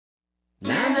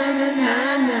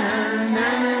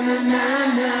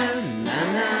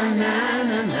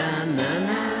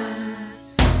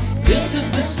This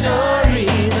is the story,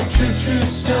 the true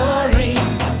story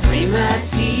of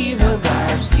Primitivo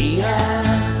Garcia.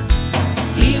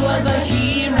 He was a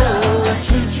hero, a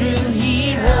true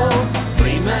hero,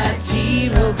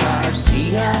 Primitivo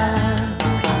Garcia.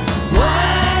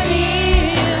 What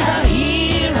is a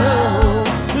hero?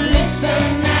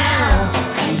 Listen now,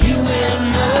 and you will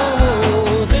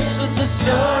know. This is the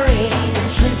story,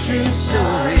 the true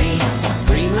story of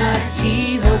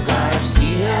Primitivo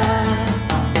Garcia.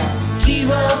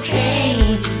 Tivo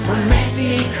came from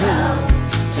Mexico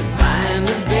to find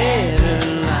a better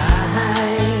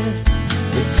life.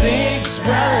 With 6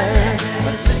 brothers,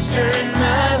 a sister and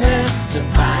mother, to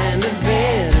find a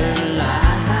better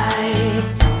life.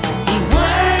 He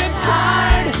worked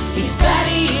hard, he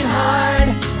studied hard,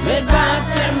 they brought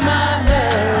their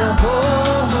mother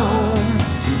home.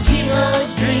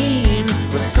 Tivo's dream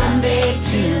was someday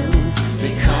to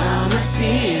become a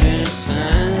citizen.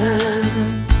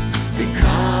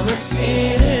 Become a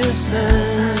citizen.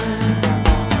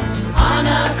 On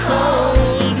a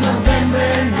cold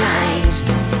November night,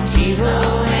 Tivo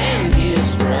and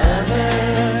his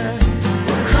brother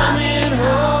were coming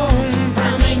home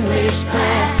from English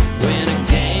class when a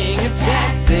gang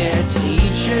attacked their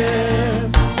teacher.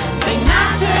 They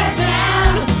knocked her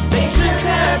down, they took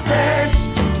her purse,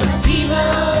 but Tivo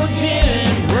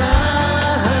didn't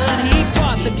run. He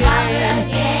fought the gang,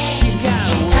 she got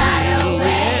away.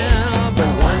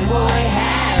 One boy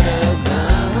had a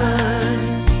gun.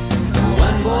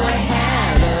 One boy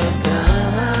had a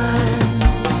gun.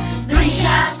 3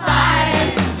 shots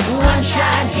fired, 1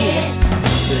 shot hit.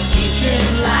 The teacher's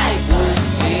life was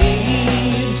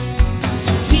saved.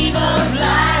 Tivo's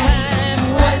life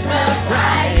was the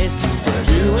price for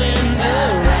doing the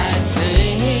right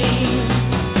thing.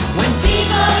 When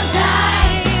Tivo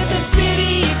died, the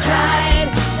city cried,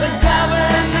 the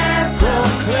governor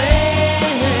proclaimed.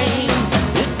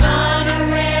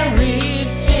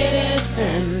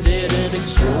 Did an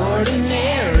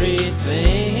extraordinary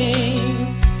thing.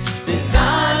 This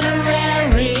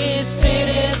honorary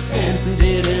citizen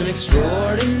did an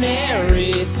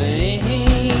extraordinary thing.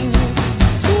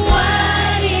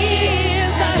 What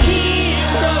is a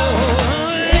hero?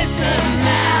 Listen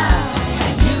now,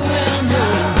 and you will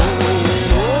know.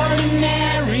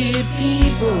 Ordinary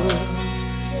people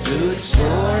do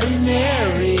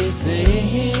extraordinary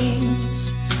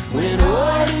things. When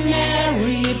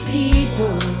ordinary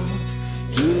people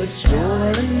do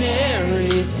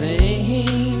extraordinary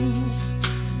things.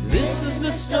 This is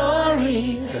the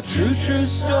story, the true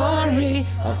story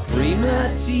of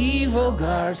Primitivo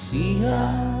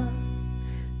Garcia.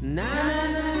 Na na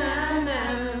na na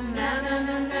na.